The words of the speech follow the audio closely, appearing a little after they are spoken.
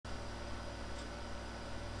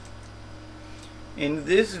In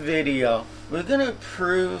this video, we're going to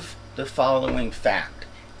prove the following fact.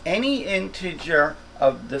 Any integer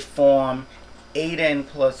of the form 8n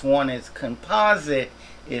plus 1 is composite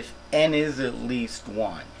if n is at least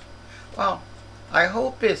 1. Well, I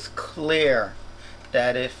hope it's clear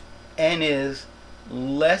that if n is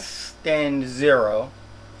less than 0,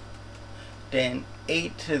 then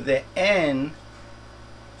 8 to the n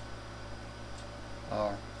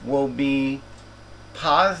will be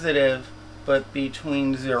positive, but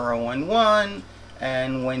between 0 and 1,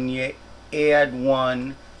 and when you add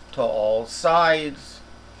 1 to all sides,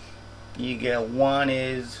 you get 1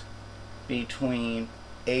 is between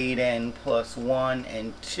 8n plus 1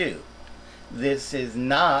 and 2. This is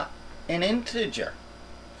not an integer.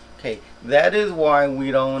 Okay, that is why we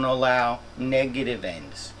don't allow negative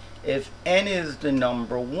n's. If n is the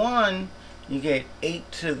number 1, you get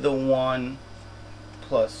 8 to the 1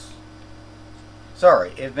 plus,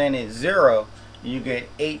 if n is 0, you get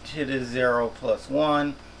 8 to the 0 plus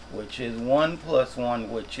 1, which is 1 plus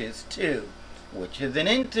 1, which is 2, which is an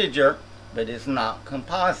integer, but it's not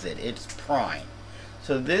composite, it's prime.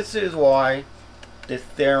 So this is why the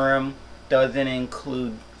theorem doesn't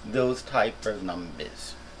include those type of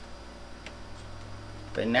numbers.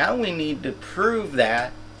 But now we need to prove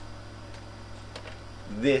that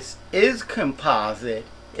this is composite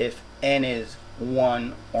if n is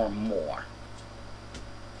 1 or more.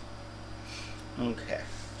 Okay,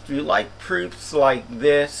 if you like proofs like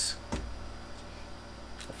this,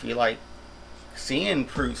 if you like seeing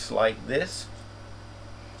proofs like this,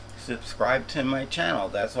 subscribe to my channel.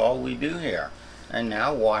 That's all we do here. And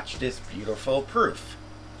now watch this beautiful proof.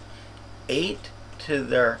 8 to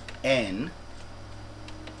the n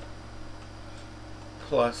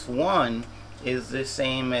plus 1 is the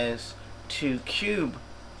same as 2 cubed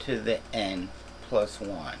to the n plus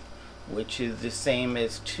 1, which is the same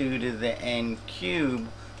as 2 to the n cubed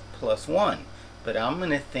plus 1. But I'm going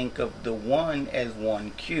to think of the 1 as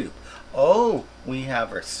 1 cubed. Oh, we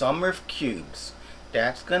have our sum of cubes.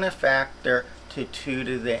 That's going to factor to 2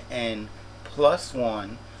 to the n plus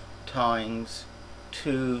 1 times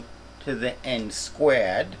 2 to the n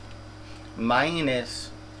squared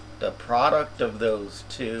minus the product of those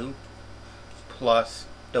two plus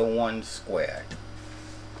the 1 squared.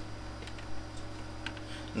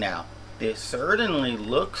 Now, this certainly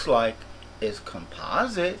looks like it's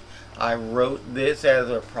composite. I wrote this as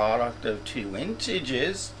a product of two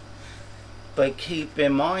integers, but keep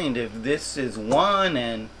in mind, if this is 1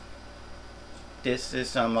 and this is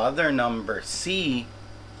some other number c,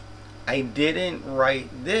 I didn't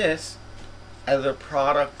write this as a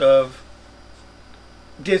product of,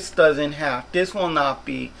 this will not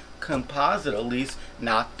be composite, at least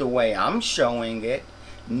not the way I'm showing it.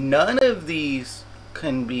 None of these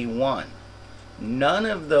can be 1. None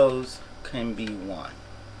of those can be 1.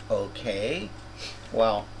 Okay,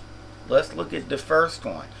 well, let's look at the first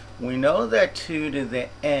one. We know that 2 to the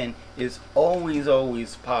n is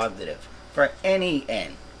always positive for any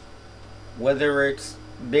n, whether it's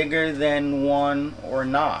bigger than 1 or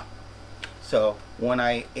not. So when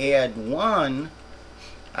I add 1,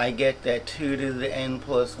 I get that 2 to the n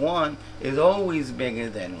plus 1 is always bigger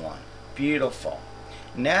than 1. Beautiful.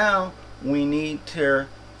 Now we need to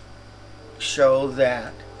show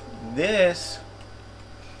that this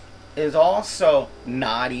is also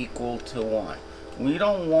not equal to 1. We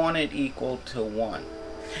don't want it equal to 1.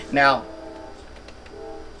 Now,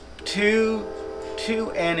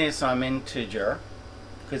 2n is some integer,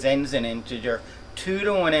 because n is an integer. 2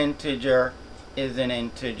 to an integer is an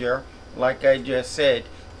integer. Like I just said,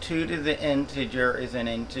 2 to the integer is an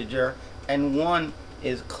integer, and 1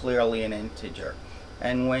 is clearly an integer.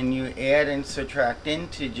 And when you add and subtract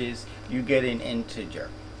integers, you get an integer.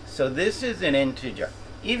 So this is an integer.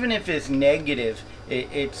 Even if it's negative,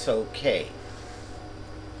 it's okay.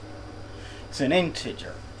 It's an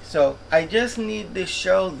integer. So I just need to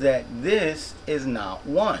show that this is not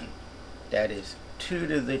 1. That is 2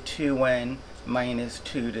 to the 2n minus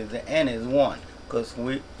 2 to the n is 1, because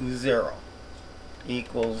 0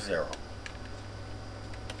 equals 0.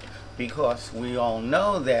 Because we all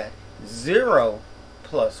know that 0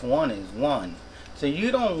 plus 1 is 1. So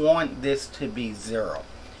you don't want this to be 0.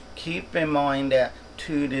 Keep in mind that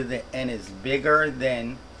 2 to the n is bigger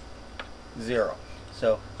than 0.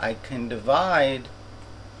 So I can divide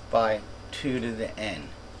by 2 to the n.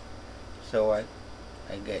 So I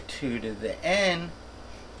get 2 to the n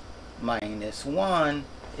minus 1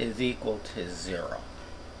 is equal to 0.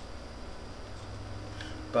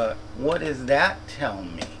 But what does that tell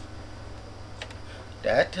me?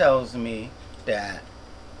 That tells me that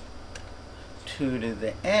 2 to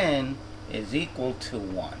the n is equal to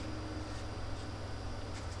 1.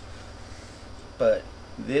 but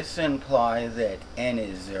this implies that n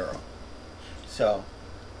is 0. So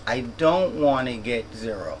I don't want to get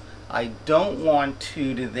 0. I don't want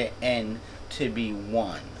 2 to the n to be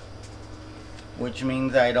 1, which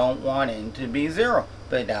means I don't want n to be 0.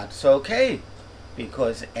 But that's okay,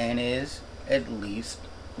 because n is at least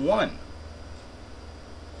 1.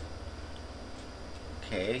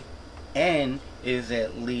 Okay, n is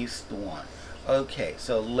at least 1. Okay,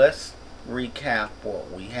 so let's recap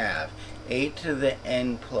what we have. A to the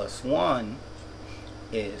n plus 1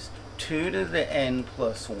 is 2 to the n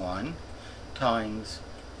plus 1 times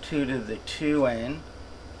 2 to the 2n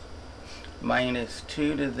minus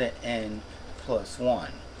 2 to the n plus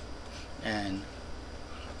 1. And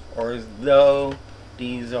although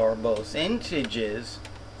these are both integers,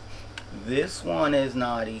 this one is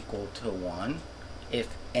not equal to 1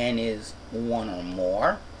 if n is 1 or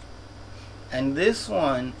more, and this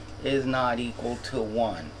one is not equal to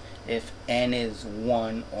 1 if n is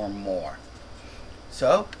 1 or more.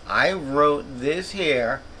 So I wrote this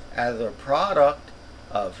here as a product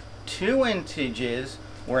of two integers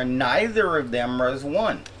where neither of them is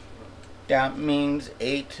 1. That means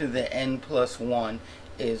a to the n plus 1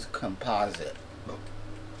 is composite.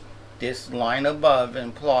 This line above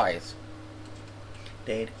implies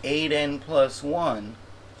that 8n plus 1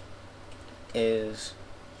 is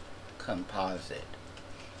composite.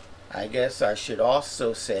 I guess I should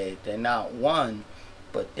also say they're not 1,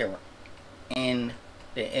 but they're in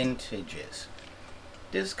the integers.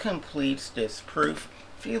 This completes this proof.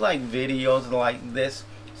 If you like videos like this,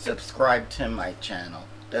 subscribe to my channel.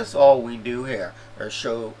 That's all we do here, or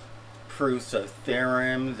show proofs of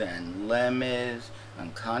theorems and lemmas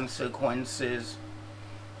and consequences.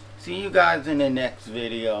 See you guys in the next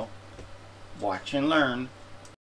video. Watch and learn.